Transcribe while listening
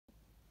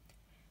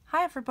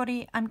Hi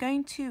everybody, I'm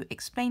going to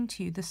explain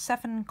to you the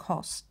 7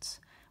 costs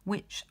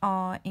which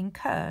are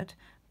incurred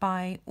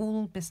by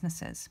all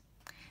businesses.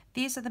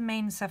 These are the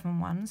main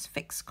 7 ones: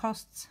 fixed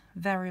costs,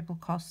 variable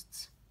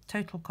costs,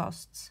 total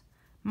costs,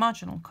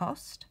 marginal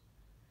cost,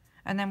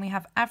 and then we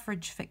have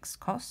average fixed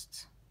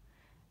costs,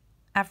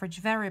 average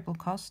variable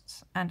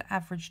costs, and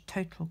average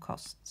total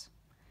costs.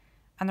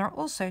 And there are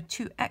also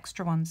 2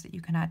 extra ones that you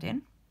can add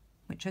in,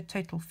 which are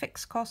total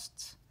fixed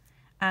costs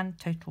and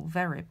total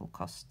variable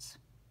costs.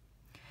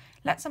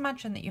 Let's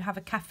imagine that you have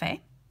a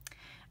cafe,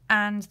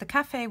 and the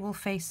cafe will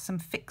face some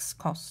fixed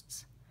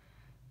costs.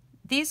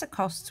 These are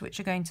costs which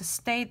are going to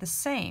stay the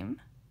same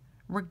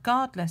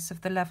regardless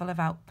of the level of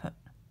output.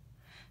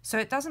 So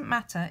it doesn't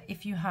matter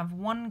if you have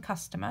 1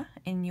 customer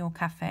in your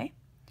cafe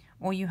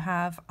or you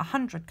have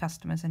 100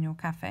 customers in your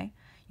cafe,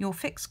 your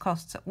fixed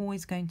costs are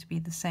always going to be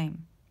the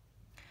same.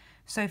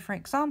 So for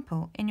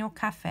example, in your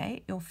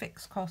cafe, your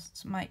fixed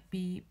costs might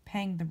be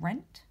paying the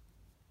rent.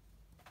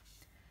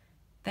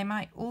 They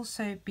might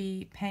also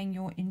be paying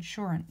your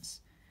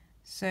insurance.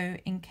 So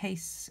in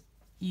case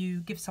you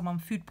give someone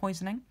food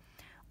poisoning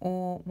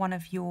or one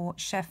of your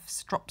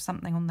chefs drops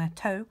something on their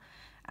toe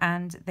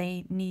and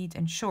they need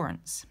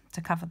insurance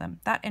to cover them,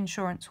 that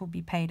insurance will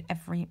be paid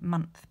every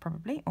month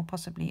probably, or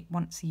possibly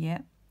once a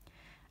year.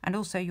 And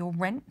also your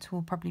rent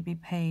will probably be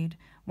paid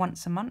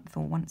once a month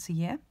or once a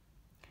year.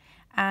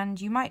 And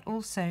you might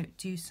also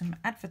do some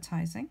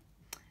advertising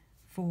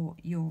for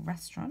your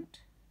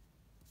restaurant.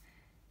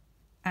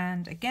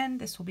 And again,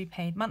 this will be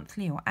paid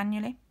monthly or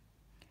annually.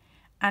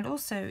 And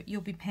also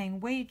you'll be paying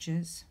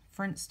wages,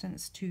 for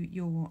instance, to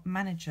your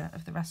manager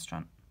of the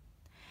restaurant.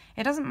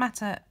 It doesn't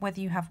matter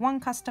whether you have 1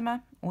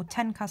 customer or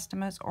 10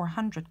 customers or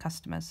 100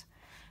 customers.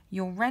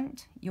 Your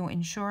rent, your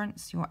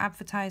insurance, your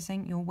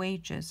advertising, your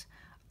wages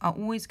are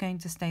always going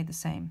to stay the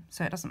same.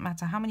 So it doesn't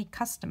matter how many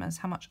customers,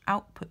 how much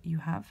output you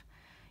have,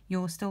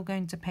 you're still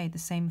going to pay the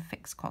same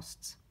fixed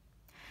costs.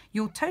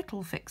 Your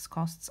total fixed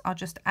costs are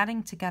just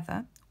adding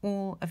together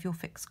all of your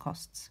fixed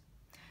costs.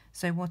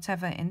 So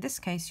whatever, in this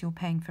case, you're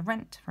paying for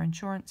rent, for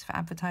insurance, for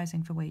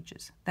advertising, for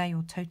wages, they're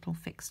your total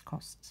fixed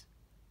costs.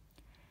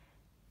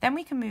 Then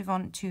we can move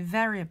on to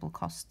variable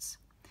costs.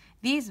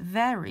 These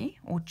vary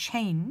or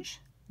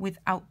change with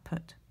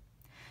output.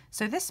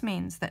 So this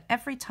means that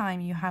every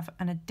time you have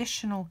an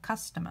additional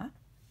customer,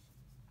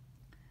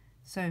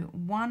 so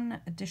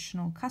 1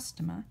 additional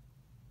customer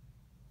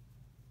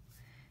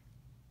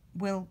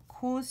will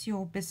cause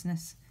your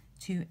business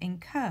to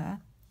incur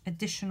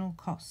additional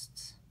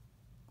costs.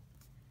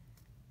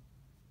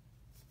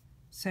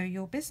 So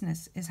your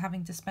business is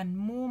having to spend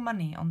more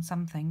money on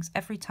some things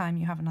every time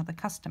you have another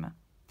customer.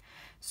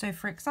 So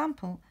for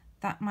example,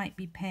 that might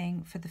be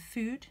paying for the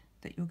food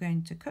that you're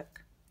going to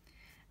cook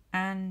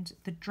and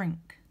the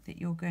drink that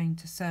you're going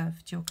to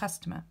serve to your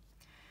customer.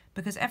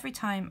 Because every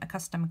time a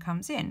customer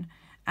comes in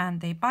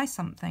and they buy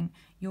something,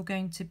 you're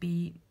going to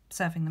be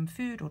serving them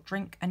food or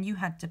drink, and you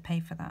had to pay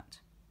for that.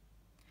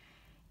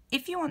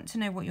 If you want to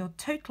know what your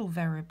total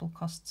variable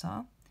costs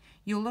are,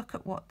 you'll look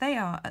at what they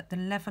are at the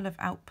level of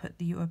output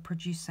that you are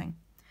producing.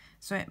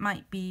 So it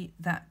might be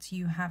that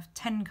you have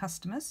 10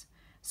 customers,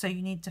 so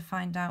you need to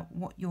find out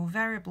what your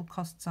variable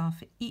costs are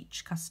for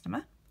each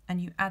customer, and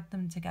you add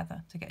them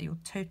together to get your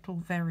total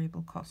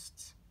variable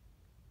costs.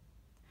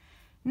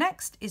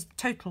 Next is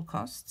total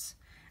costs,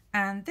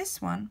 and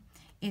this one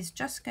is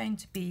just going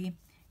to be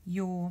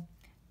your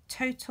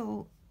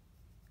total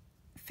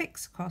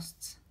fixed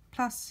costs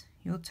plus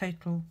your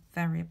total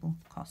variable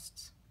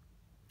costs.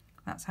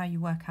 That's how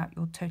you work out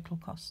your total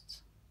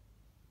costs.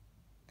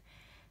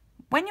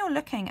 When you're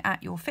looking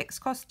at your fixed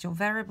costs, your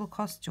variable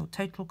costs, your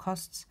total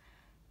costs,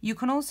 you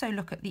can also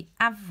look at the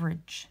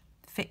average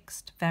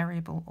fixed,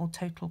 variable, or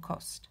total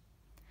cost.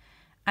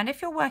 And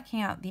if you're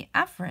working out the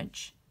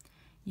average,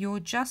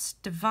 you're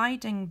just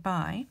dividing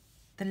by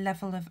the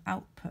level of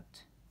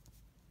output.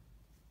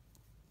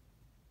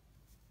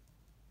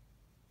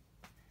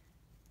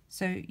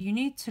 So you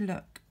need to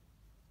look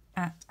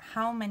at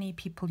how many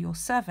people you're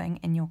serving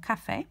in your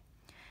cafe,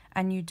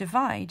 and you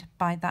divide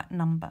by that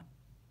number.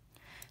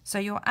 So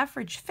your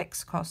average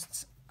fixed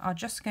costs are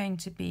just going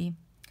to be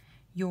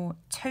your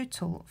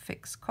total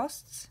fixed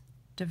costs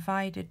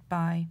divided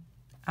by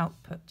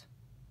output.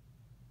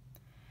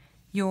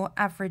 Your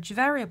average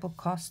variable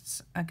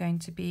costs are going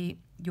to be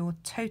your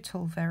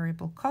total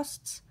variable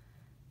costs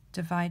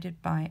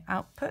divided by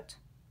output.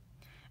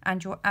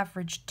 And your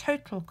average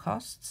total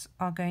costs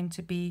are going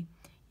to be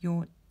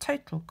your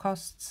total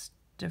costs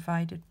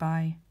divided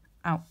by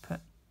output.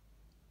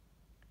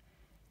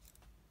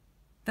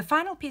 The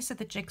final piece of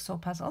the jigsaw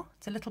puzzle,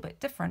 it's a little bit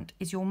different,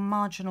 is your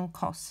marginal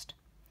cost.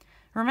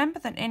 Remember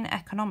that in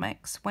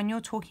economics, when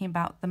you're talking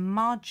about the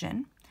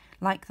margin,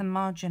 like the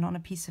margin on a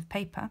piece of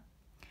paper,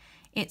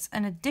 it's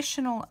an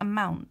additional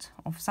amount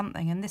of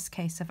something, in this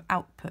case of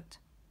output.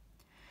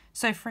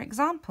 So for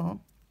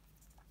example,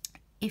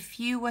 if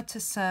you were to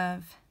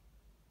serve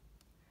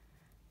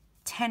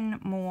 10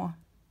 more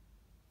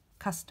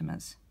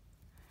customers,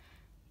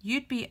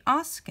 you'd be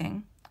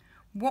asking,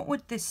 what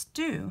would this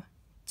do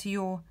to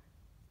your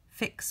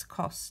fixed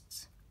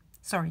costs?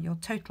 Sorry, your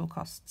total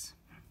costs.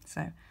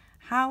 So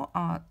how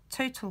are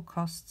total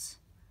costs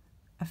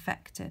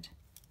affected?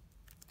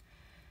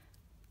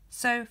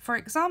 So for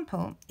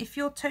example, if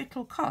your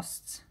total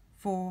costs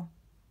for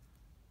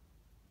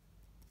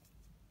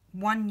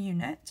one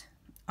unit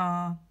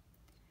are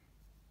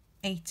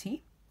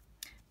 80,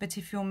 but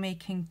if you're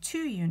making 2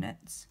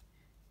 units,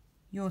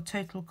 your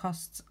total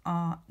costs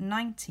are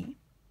 90,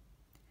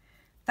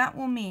 that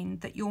will mean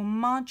that your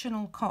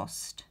marginal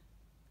cost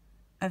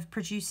of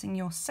producing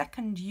your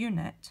second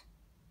unit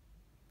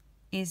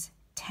is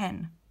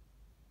 10.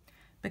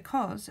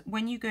 Because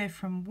when you go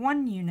from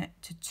 1 unit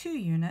to 2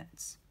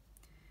 units,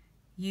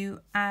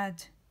 you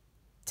add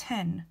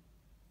 10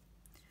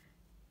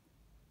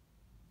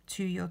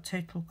 to your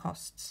total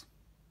costs.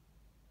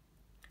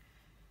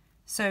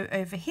 So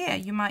over here,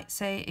 you might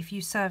say if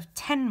you serve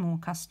 10 more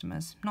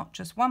customers, not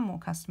just 1 more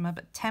customer,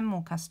 but 10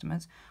 more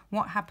customers,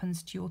 what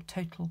happens to your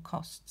total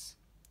costs?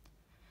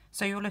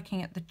 So you're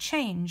looking at the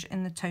change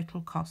in the total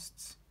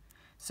costs.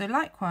 So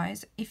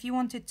likewise, if you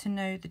wanted to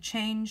know the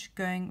change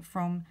going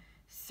from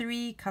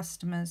 2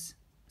 customers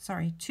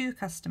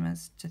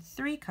to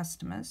 3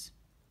 customers,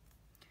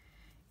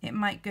 it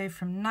might go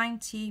from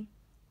 90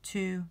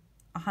 to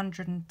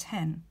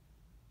 110.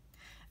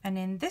 And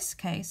in this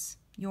case,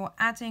 you're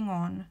adding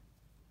on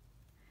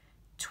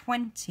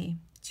 20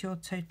 to your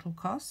total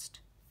cost.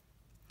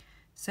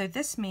 So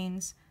this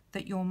means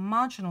that your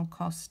marginal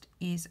cost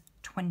is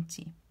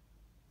 20.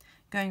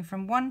 Going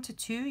from 1 to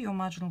 2, your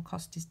marginal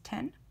cost is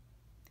 10.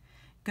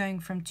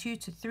 Going from 2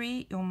 to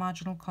 3, your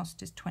marginal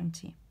cost is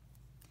 20.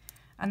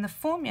 And the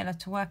formula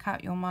to work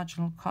out your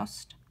marginal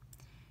cost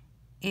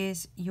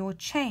is your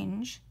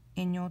change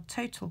in your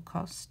total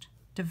cost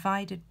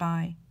divided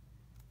by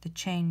the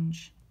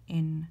change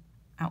in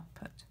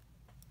output.